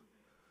you.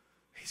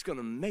 He's going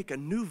to make a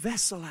new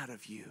vessel out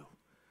of you.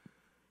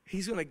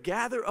 He's going to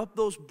gather up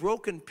those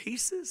broken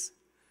pieces,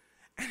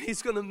 and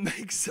He's going to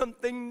make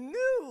something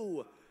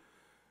new.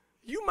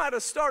 You might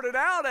have started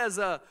out as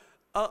a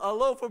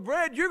loaf of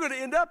bread. You're going to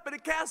end up in a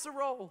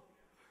casserole.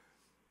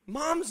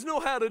 Moms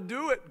know how to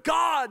do it.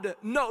 God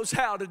knows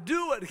how to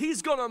do it.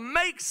 He's going to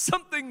make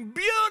something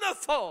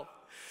beautiful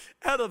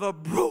out of a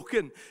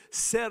broken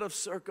set of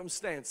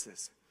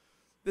circumstances.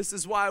 This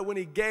is why when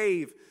He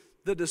gave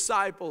the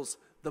disciples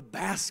the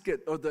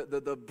basket or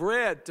the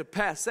bread to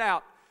pass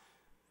out,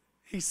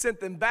 He sent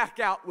them back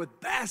out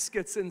with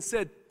baskets and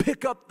said,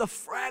 pick up the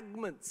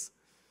fragments.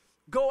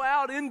 Go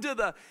out into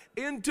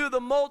the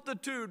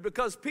multitude,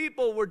 because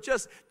people were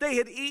they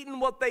had eaten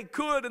what they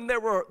could, and there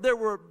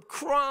were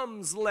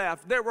crumbs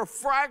left. There were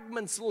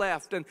fragments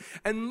left.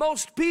 And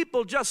most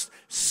people just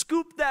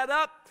scoop that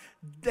up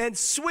and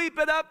sweep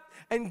it up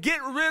and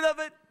get rid of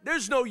it.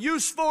 There's no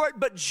use for it,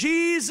 but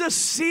Jesus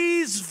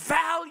sees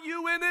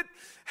value in it.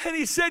 And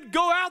He said,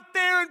 go out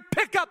there and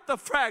pick up the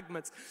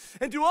fragments.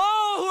 And to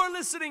all who are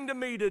listening to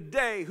me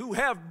today, who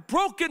have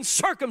broken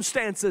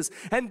circumstances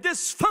and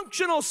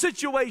dysfunctional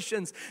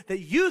situations that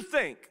you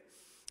think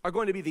are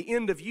going to be the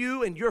end of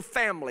you and your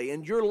family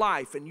and your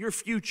life and your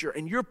future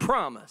and your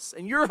promise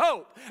and your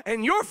hope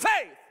and your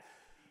faith,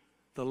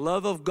 the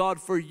love of God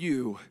for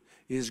you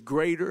is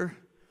greater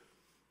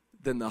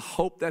than the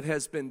hope that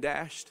has been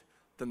dashed,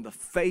 than the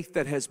faith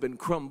that has been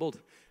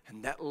crumbled.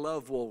 And that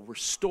love will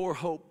restore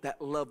hope.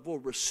 That love will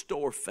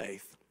restore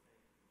faith.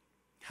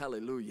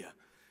 Hallelujah.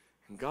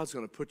 And God's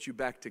going to put you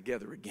back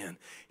together again.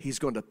 He's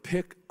going to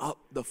pick up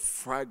the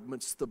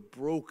fragments, the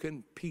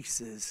broken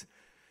pieces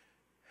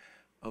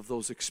of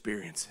those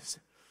experiences.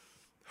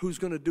 Who's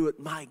going to do it?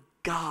 My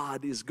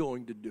God is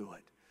going to do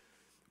it.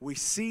 We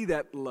see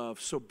that love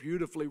so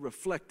beautifully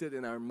reflected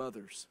in our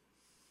mothers.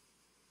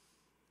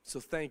 So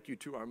thank you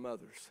to our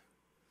mothers.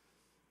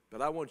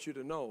 But I want you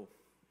to know,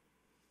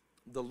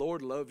 the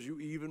Lord loves you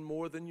even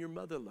more than your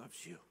mother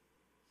loves you.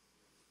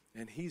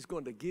 And He's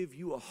going to give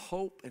you a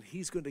hope, and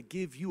He's going to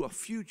give you a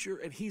future,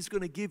 and He's going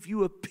to give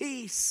you a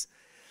peace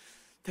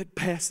that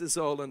passes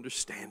all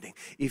understanding.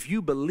 If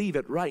you believe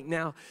it right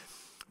now,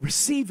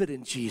 receive it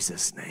in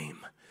Jesus'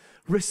 name.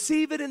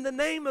 Receive it in the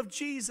name of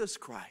Jesus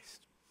Christ.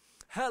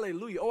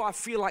 Hallelujah. Oh, I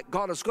feel like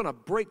God is going to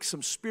break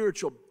some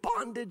spiritual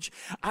bondage.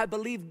 I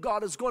believe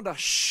God is going to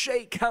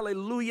shake,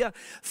 hallelujah,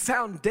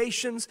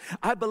 foundations.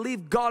 I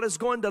believe God is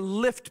going to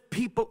lift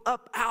people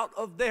up out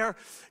of their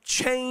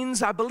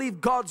chains. I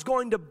believe God's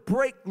going to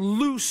break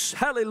loose,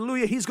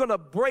 hallelujah. He's going to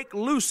break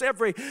loose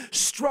every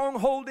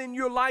stronghold in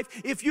your life.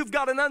 If you've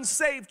got an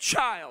unsaved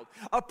child,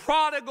 a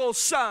prodigal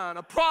son,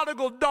 a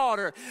prodigal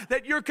daughter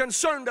that you're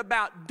concerned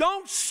about,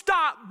 don't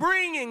stop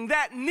bringing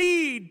that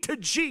need to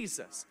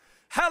Jesus.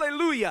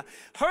 Hallelujah.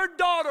 Her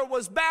daughter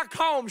was back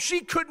home. She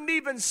couldn't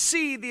even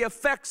see the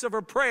effects of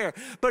her prayer,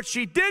 but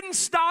she didn't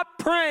stop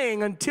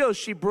praying until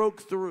she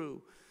broke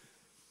through.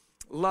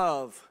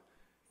 Love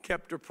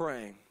kept her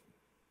praying.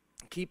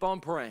 Keep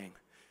on praying.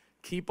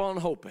 Keep on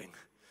hoping.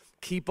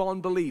 Keep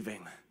on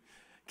believing.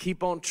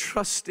 Keep on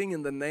trusting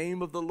in the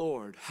name of the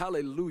Lord.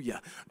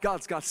 Hallelujah.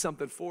 God's got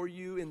something for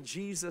you in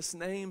Jesus'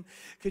 name.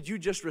 Could you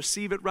just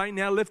receive it right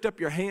now? Lift up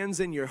your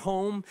hands in your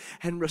home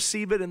and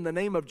receive it in the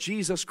name of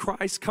Jesus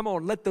Christ. Come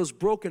on, let those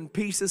broken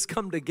pieces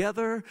come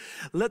together.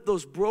 Let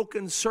those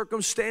broken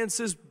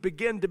circumstances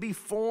begin to be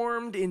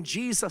formed in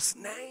Jesus'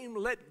 name.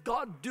 Let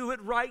God do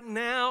it right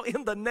now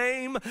in the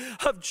name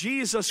of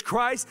Jesus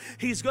Christ.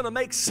 He's going to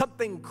make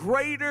something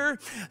greater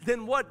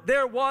than what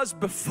there was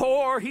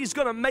before. He's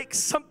going to make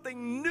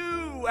something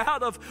new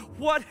out of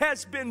what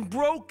has been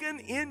broken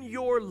in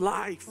your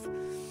life.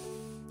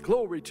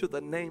 Glory to the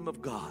name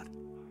of God.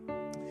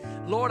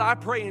 Lord, I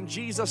pray in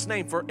Jesus'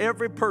 name for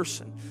every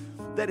person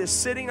that is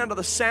sitting under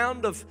the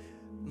sound of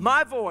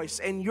my voice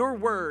and your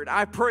word.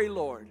 I pray,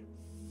 Lord,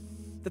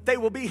 that they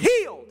will be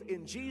healed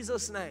in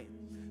Jesus'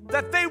 name,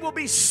 that they will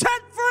be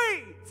set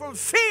free from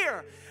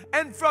fear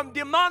and from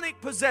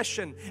demonic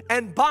possession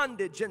and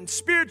bondage and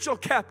spiritual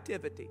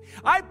captivity.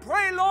 I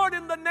pray, Lord,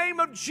 in the name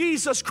of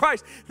Jesus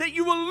Christ, that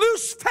you will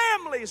loose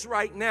families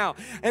right now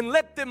and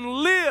let them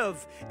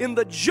live in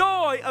the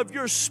joy of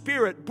your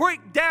Spirit.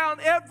 Break down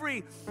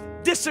every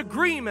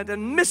disagreement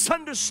and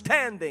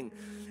misunderstanding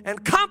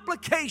and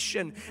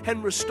complication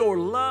and restore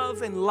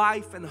love and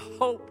life and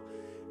hope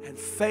and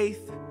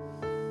faith.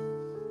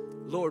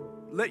 Lord,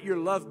 let your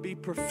love be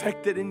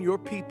perfected in your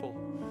people.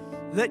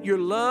 Let your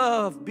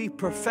love be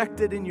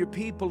perfected in your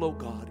people, oh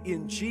God.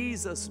 In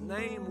Jesus'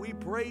 name we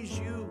praise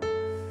you.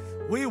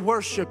 We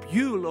worship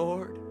you,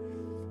 Lord.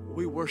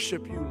 We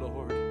worship you,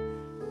 Lord.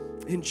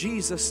 In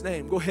Jesus'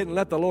 name. Go ahead and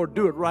let the Lord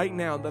do it right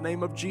now in the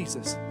name of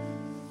Jesus.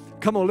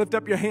 Come on, lift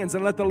up your hands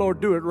and let the Lord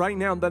do it right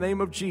now in the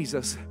name of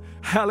Jesus.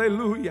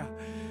 Hallelujah.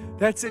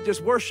 That's it. Just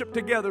worship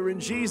together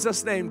in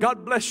Jesus' name.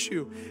 God bless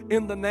you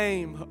in the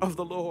name of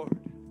the Lord.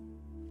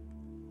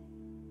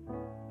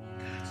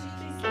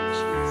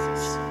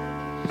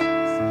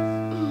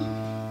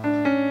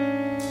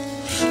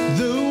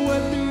 The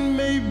weapon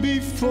may be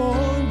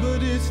formed,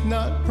 but it's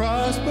not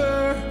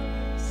prosper.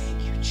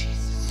 Thank you,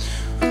 Jesus.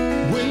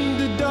 When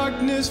the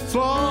darkness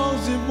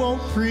falls, it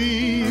won't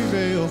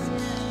prevail.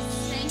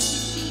 Thank you,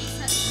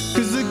 Jesus.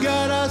 'Cause the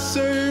God I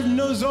serve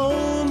knows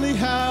only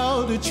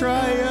how to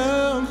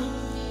triumph.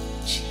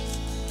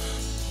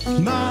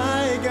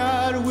 My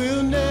God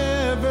will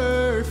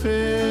never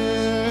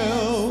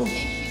fail.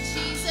 Thank you,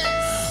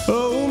 Jesus.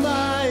 Oh,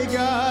 my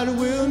God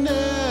will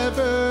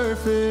never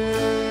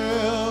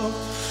fail.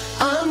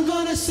 I'm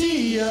gonna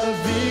see a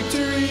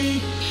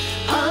victory.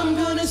 I'm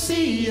gonna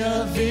see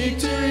a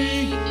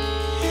victory.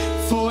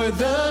 For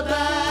the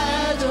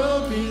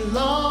battle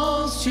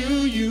belongs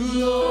to you,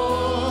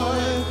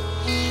 Lord.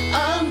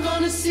 I'm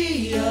gonna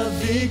see a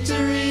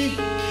victory.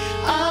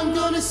 I'm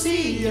gonna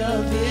see a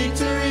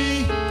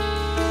victory.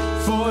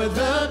 For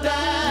the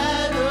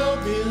battle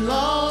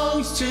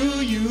belongs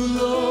to you,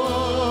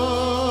 Lord.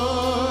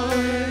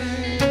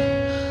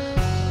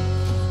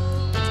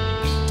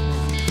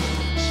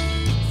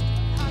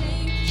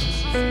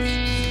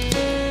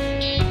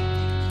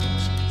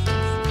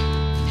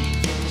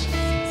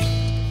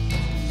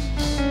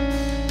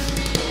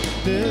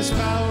 There's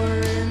power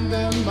in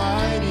the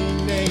mighty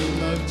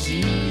name of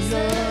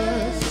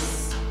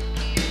Jesus.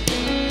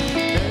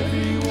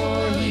 Every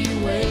war he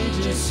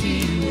wages,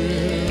 he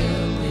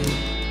will win.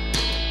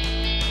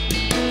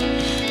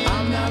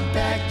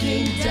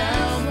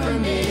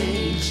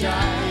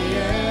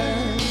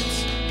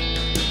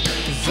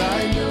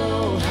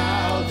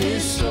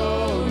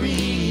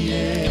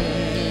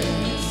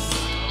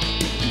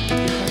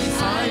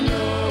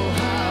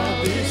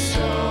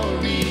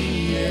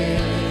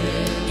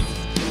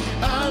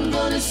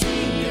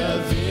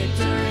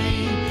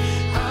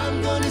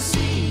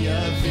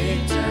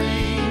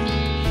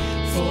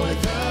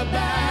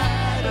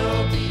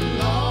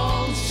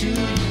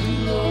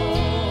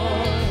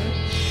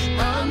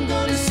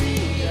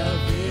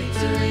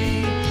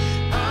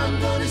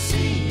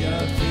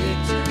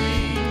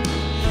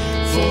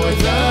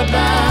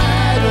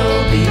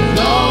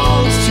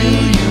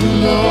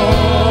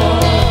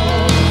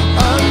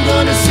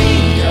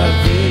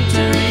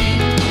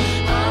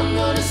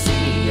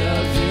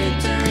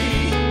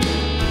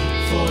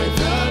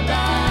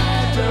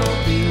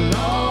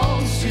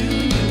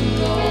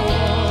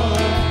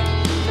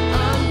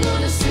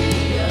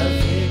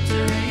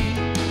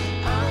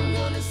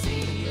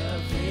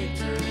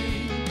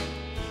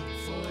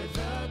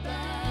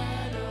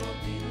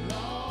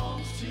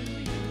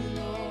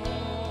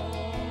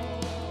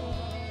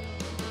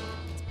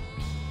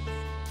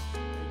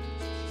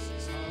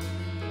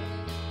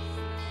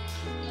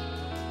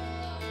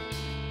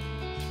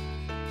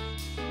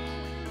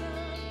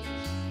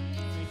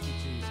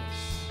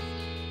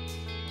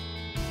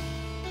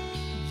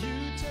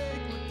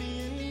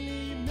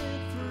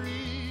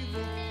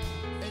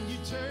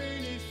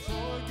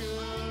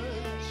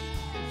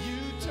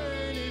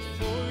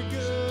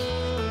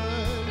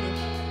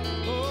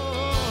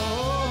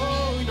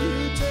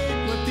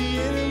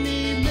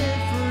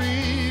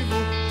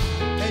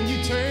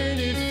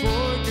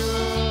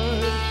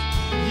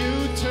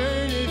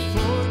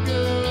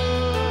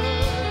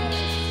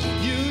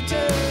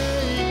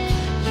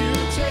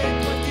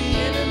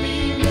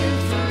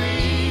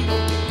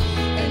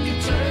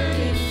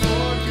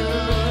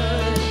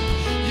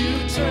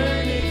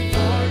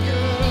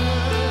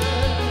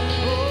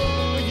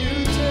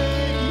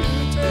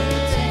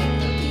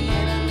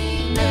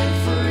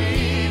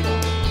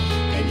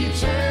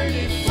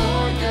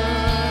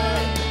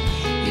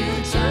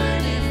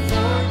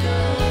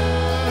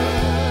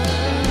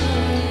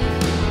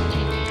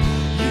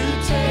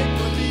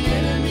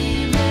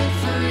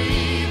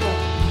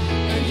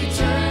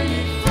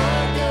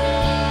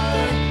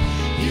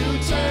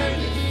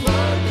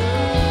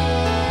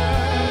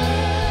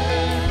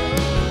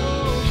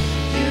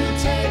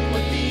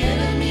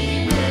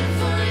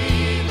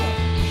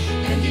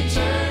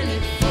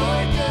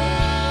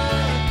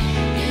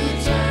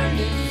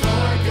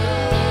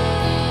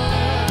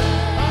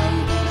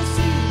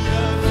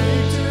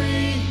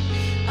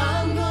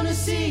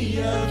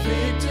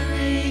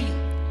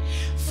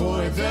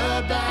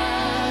 the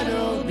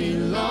battle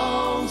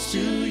belongs to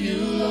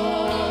you,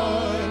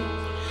 Lord.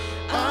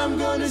 I'm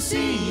gonna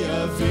see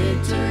a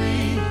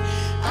victory.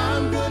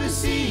 I'm gonna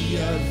see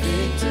a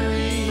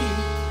victory.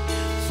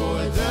 For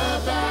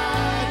the battle